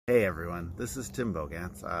everyone, this is Tim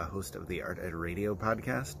Bogantz, host of the Art Ed Radio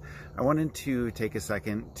podcast. I wanted to take a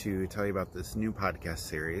second to tell you about this new podcast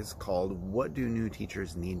series called What Do New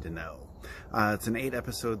Teachers Need to Know? It's an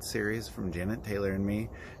 8-episode series from Janet Taylor and me,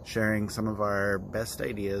 sharing some of our best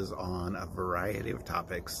ideas on a variety of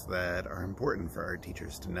topics that are important for our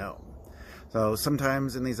teachers to know. So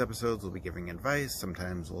sometimes in these episodes we'll be giving advice,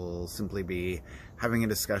 sometimes we'll simply be having a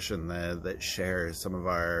discussion that shares some of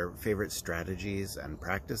our favorite strategies and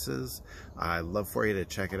practices. I'd love for you to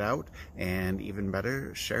check it out, and even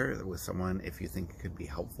better, share it with someone if you think it could be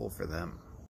helpful for them.